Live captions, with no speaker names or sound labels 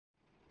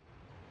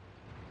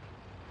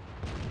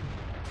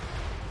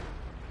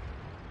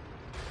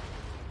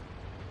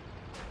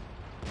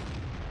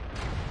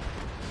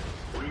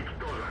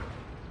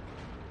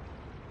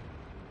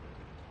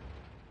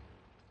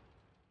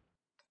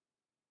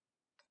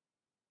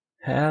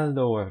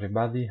Hello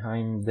everybody,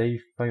 I'm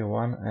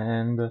Dave51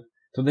 and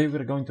today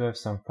we're going to have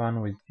some fun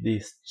with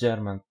this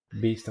German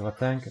beast of a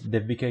tank,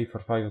 the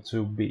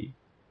vk4502b.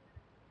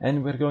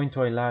 And we're going to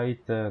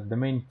highlight the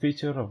main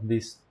feature of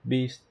this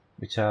beast,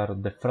 which are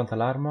the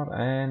frontal armor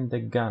and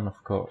the gun,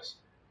 of course.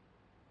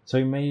 So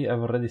you may have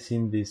already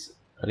seen this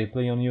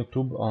replay on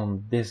YouTube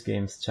on This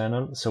Games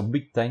channel, so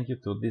big thank you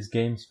to This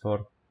Games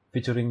for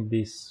featuring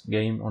this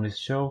game on his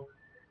show.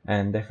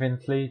 And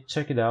definitely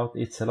check it out,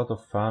 it's a lot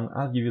of fun.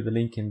 I'll give you the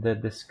link in the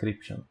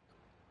description.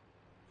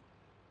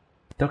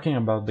 Talking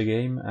about the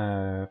game,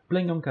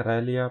 playing on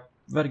Karelia,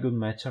 very good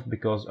matchup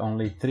because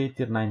only 3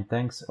 tier 9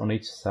 tanks on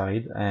each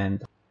side,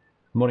 and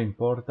more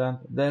important,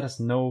 there's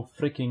no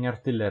freaking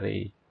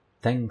artillery.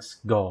 Thanks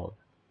God.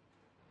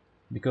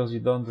 Because you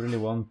don't really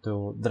want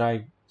to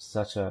drive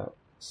such a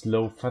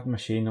slow fat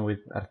machine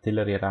with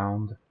artillery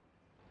around.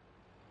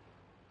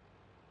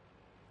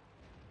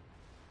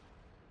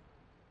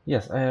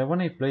 Yes,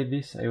 when I played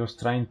this, I was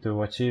trying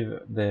to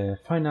achieve the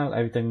final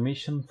heavy tank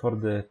mission for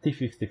the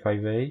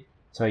T55A,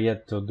 so I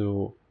had to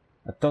do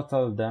a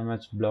total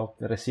damage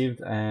blocked,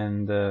 received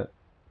and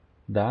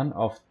done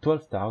of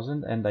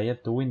 12,000, and I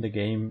had to win the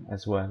game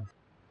as well.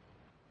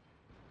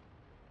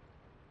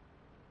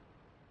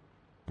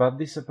 But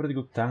this is a pretty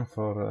good tank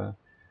for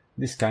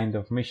this kind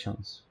of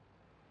missions.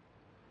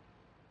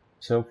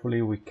 So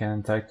hopefully we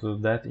can try to do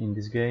that in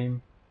this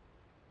game.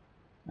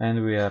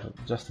 And we are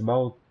just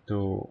about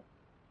to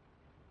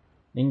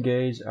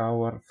engage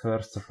our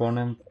first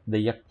opponent, the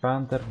Yak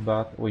Panther,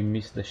 but we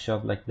missed the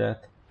shot like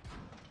that.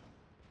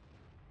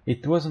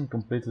 It wasn't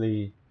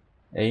completely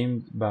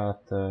aimed,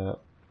 but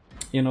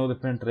you know, the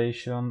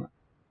penetration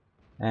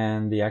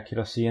and the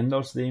accuracy and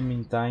also the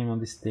aiming time on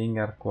this thing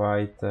are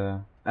quite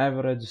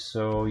average,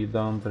 so you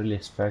don't really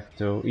expect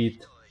to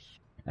hit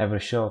every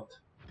shot.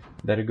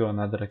 There you go,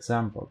 another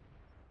example.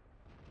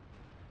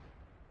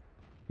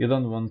 You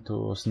don't want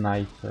to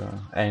snipe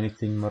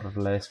anything more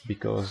or less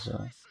because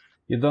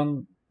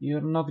you're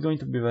not going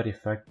to be very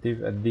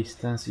effective at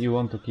distance. You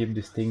want to keep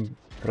this thing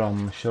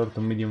from short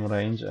to medium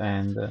range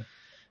and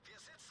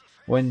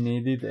when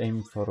needed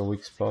aim for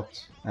weak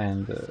spots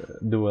and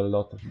do a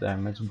lot of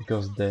damage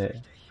because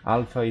the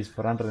alpha is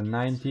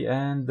 490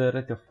 and the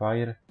rate of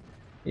fire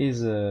is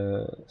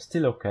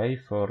still okay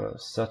for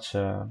such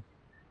a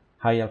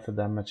high alpha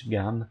damage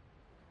gun.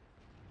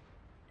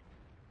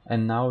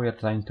 And now we are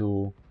trying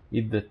to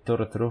hit the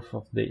turret roof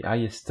of the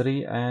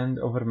IS-3 and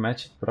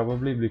overmatch it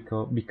probably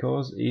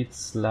because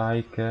it's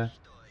like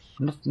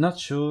not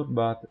sure,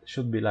 but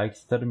should be like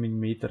 30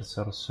 millimeters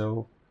or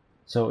so.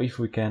 So if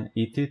we can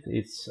hit it,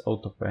 it's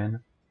auto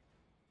pen.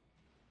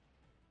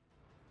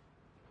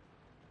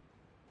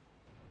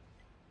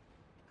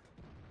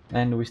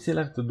 And we still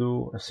have to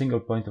do a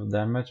single point of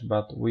damage,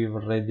 but we've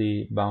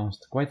already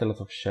bounced quite a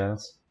lot of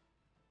shells.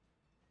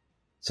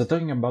 So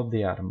talking about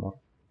the armor,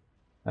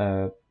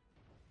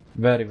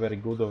 very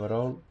good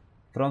overall.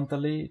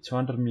 Frontally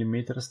 200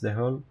 millimeters the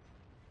hull,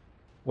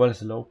 well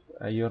sloped.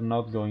 You're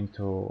not going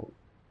to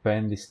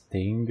pen this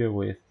thing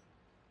with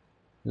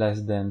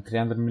less than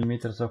 300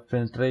 millimeters of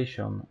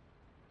penetration.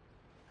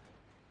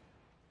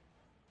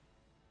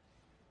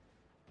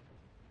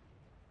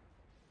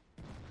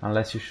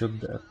 Unless you shoot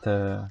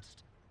that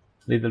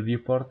little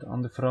viewport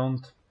on the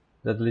front,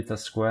 that little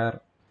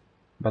square,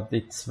 but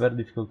it's very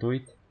difficult to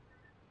hit.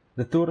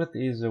 The turret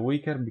is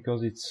weaker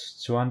because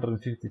it's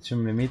 252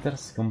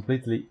 millimeters,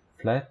 completely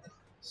flat,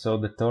 so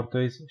the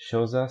tortoise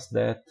shows us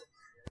that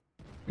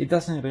it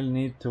doesn't really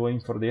need to aim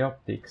for the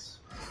optics.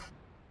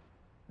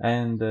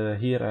 And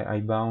here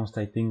I bounced,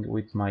 I think,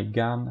 with my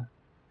gun.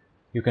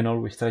 You can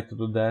always try to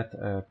do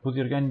that. Put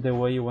your gun in the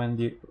way when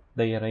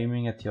they are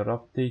aiming at your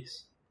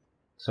optics,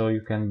 so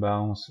you can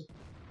bounce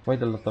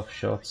quite a lot of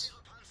shots.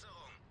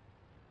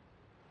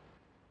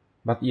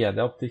 But yeah, the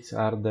optics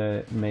are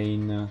the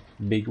main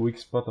big weak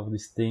spot of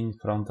this thing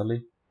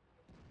frontally.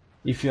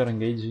 If you are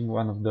engaging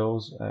one of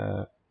those,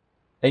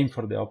 aim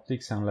for the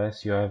optics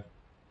unless you have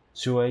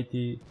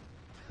 280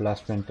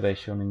 plus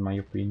penetration in my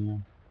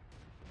opinion.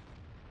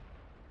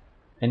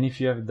 And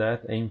if you have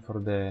that, aim for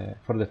the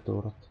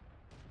turret.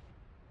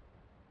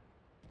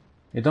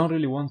 You don't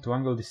really want to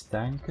angle this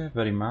tank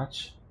very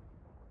much,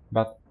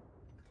 but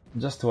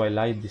just to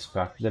highlight this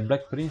fact, the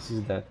Black Prince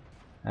is dead.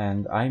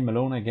 And I'm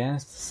alone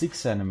against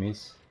 6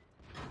 enemies.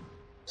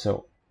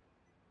 So,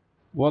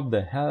 what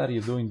the hell are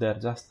you doing there?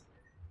 Just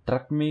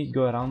track me,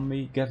 go around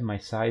me, get my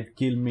side,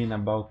 kill me in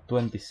about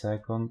 20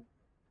 seconds.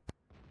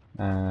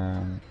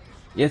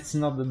 It's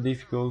not that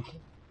difficult,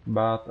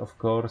 but of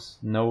course,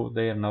 no,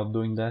 they are not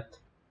doing that.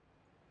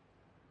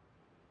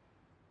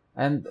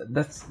 And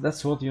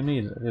that's what you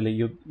need, really.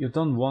 You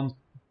don't want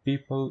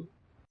people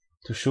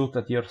to shoot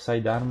at your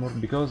side armor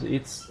because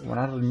it's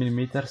 100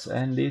 millimeters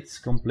and it's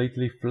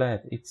completely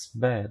flat. It's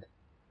bad.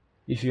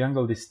 If you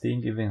angle this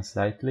thing even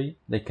slightly,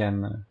 they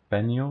can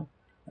pen you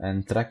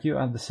and track you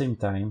at the same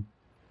time.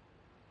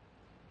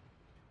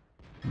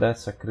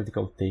 That's a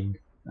critical thing.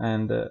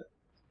 And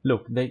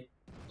look, they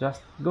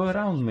just go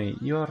around me.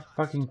 You are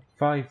fucking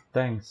 5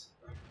 tanks.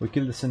 we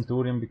killed the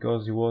Centurion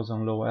because he was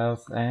on low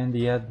health and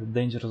he had a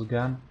dangerous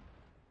gun.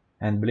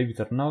 And believe it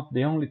or not,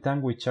 the only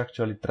tank which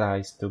actually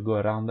tries to go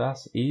around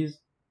us is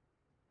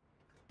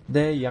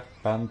the Yak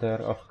Panther,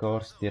 of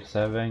course, tier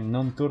 7,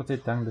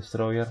 non-turret tank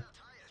destroyer.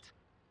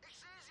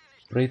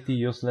 Pretty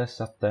useless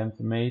attempt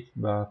mate,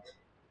 but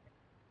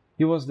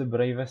he was the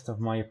bravest of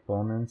my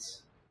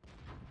opponents.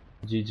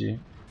 GG.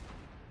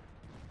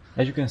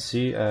 As you can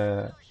see,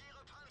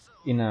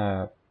 in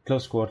a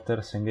close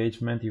quarters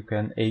engagement you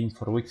can aim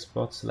for weak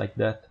spots like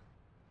that.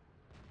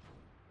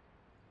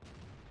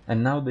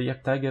 And now the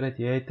Yak Tiger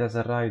 88 has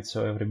arrived,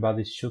 so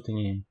everybody's shooting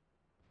him.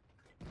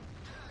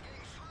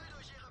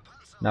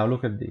 Now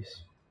look at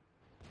this.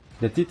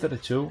 The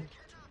T-32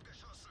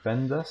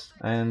 fend us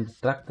and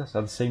tracked us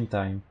at the same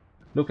time.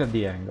 Look at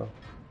the angle.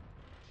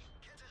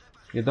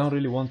 You don't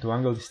really want to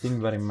angle this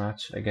thing very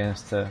much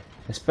against,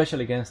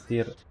 especially against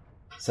tier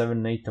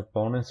 7-8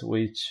 opponents,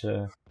 which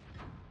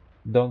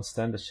don't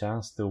stand a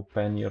chance to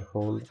pen your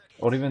hull,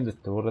 or even the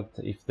turret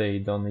if they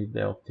don't need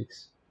the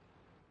optics.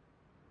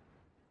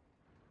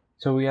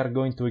 So we are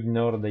going to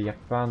ignore the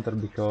Yak Panther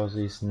because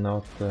it's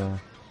not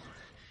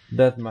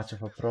that much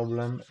of a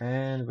problem,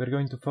 and we're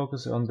going to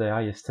focus on the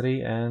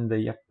IS-3 and the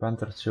Yak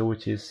Panther 2,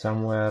 which is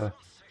somewhere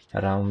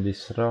around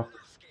this rock.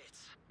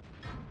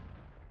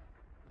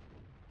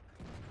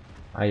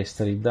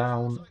 IS-3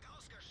 down.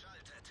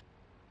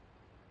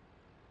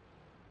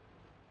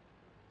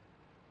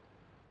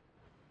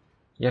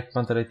 Yak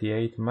Panther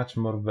 88, much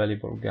more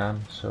valuable gun,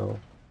 so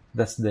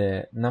that's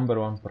the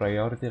 #1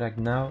 priority right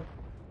now.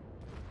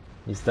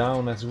 Is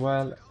down as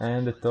well,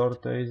 and the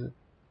Tortoise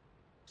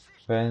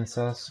fends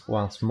us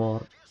once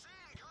more.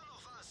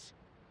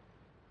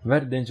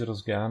 Very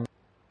dangerous gun.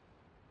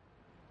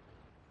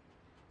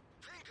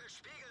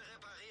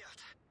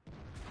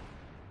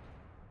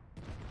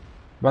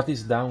 But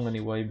it's down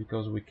anyway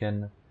because we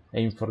can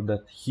aim for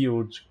that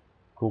huge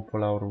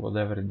cupola or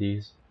whatever it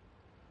is.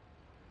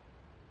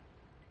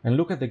 And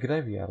look at the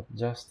graveyard,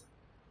 just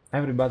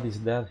everybody's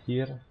dead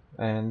here.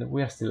 And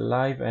we are still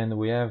alive and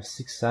we have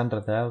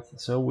 600 health,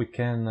 so we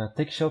can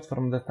take shot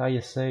from that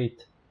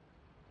IS-8.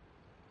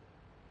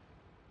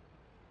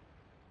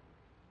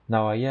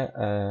 Now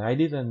I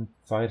didn't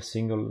fire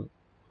single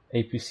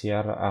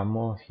APCR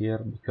ammo here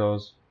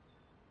because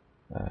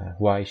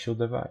why should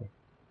have I?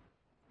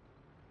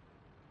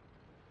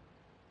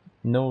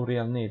 No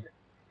real need.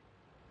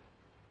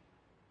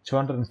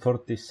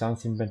 240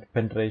 something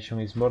penetration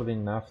is more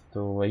than enough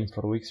to aim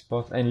for weak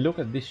spots. And look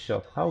at this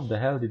shot, how the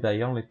hell did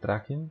I only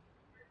track him?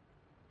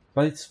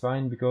 But it's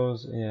fine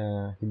because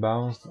he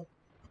bounced.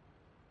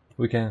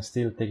 We can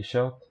still take a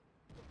shot.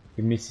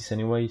 He misses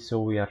anyway,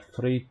 so we are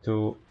free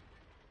to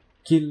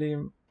kill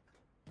him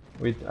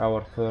with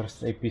our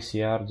first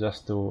APCR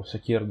just to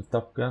secure the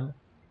Top Gun.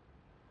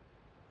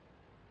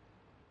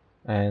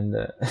 And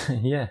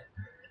yeah,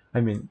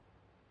 I mean,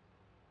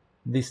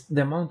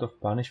 the amount of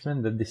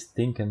punishment that this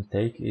thing can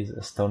take is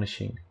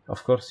astonishing.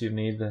 Of course you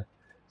need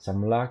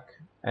some luck,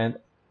 and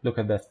look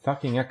at that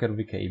fucking hacker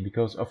VK,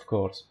 because of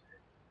course,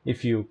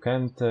 if you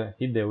can't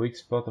hit the weak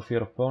spot of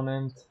your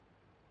opponent,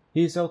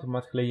 he is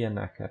automatically an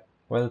hacker.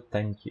 Well,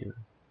 thank you.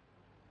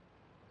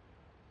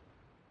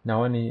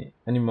 Now any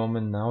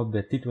moment now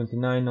the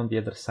T-29 on the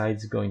other side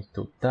is going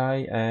to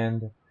die,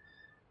 and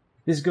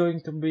it's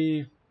going to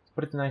be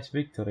pretty nice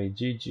victory.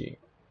 GG.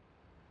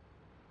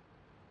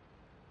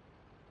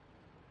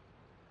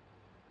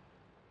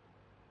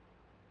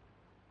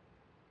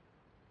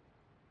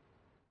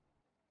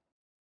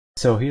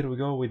 So here we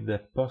go with the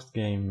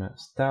post-game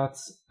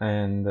stats,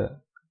 and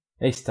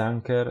Ace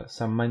Tanker,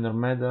 some minor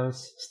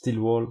medals, Steel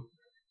Wall,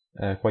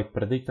 quite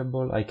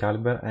predictable, High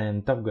Caliber,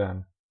 and Top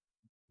Gun.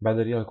 But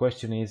the real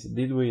question is,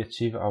 did we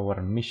achieve our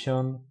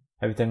mission,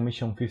 Heavy Tank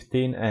Mission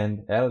 15?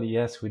 And hell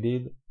yes we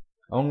did.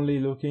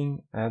 Only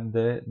looking at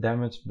the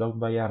damage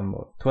blocked by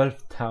armor,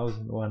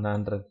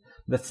 12,100.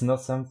 That's not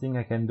something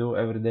I can do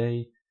every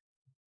day.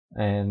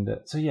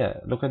 And so yeah,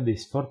 look at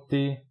this,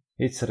 40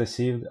 hits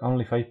received,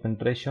 only 5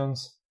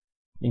 penetrations,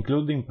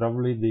 including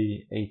probably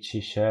the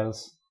HE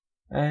shells,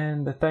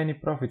 and a tiny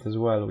profit as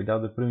well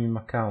without the premium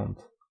account.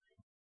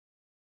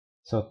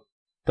 So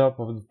top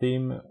of the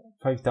team,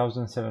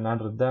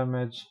 5,700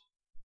 damage,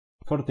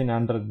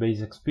 1,400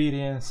 base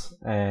experience,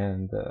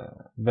 and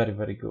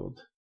very good.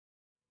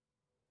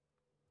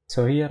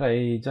 So here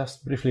I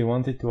just briefly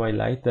wanted to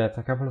highlight that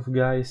a couple of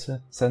guys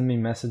sent me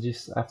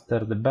messages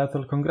after the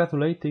battle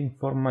congratulating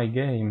for my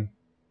game.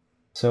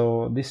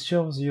 So this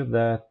shows you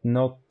that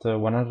not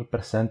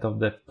 100% of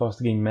the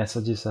post-game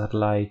messages are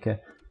like,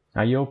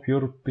 I hope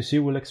your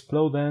PC will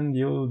explode and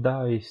you'll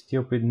die,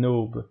 stupid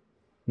noob.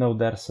 No,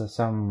 there's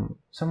some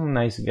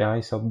nice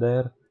guys out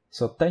there,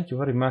 so thank you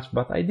very much,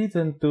 but I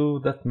didn't do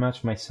that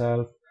much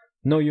myself.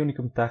 No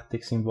Unicum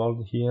tactics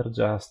involved here,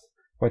 just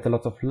quite a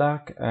lot of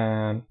luck,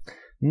 and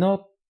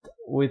not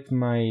with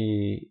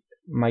my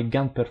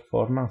gun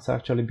performance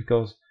actually,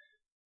 because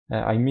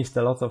I missed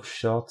a lot of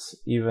shots,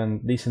 even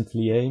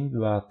decently aimed,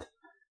 but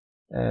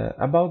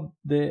about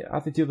the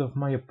attitude of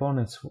my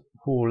opponents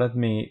who let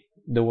me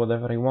do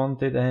whatever he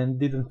wanted and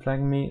didn't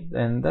flag me,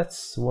 and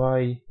that's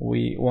why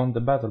we won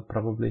the battle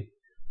probably.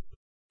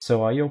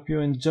 So I hope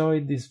you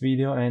enjoyed this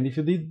video, and if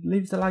you did,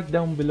 leave the like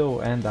down below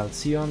and I'll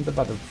see you on the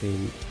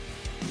battlefield.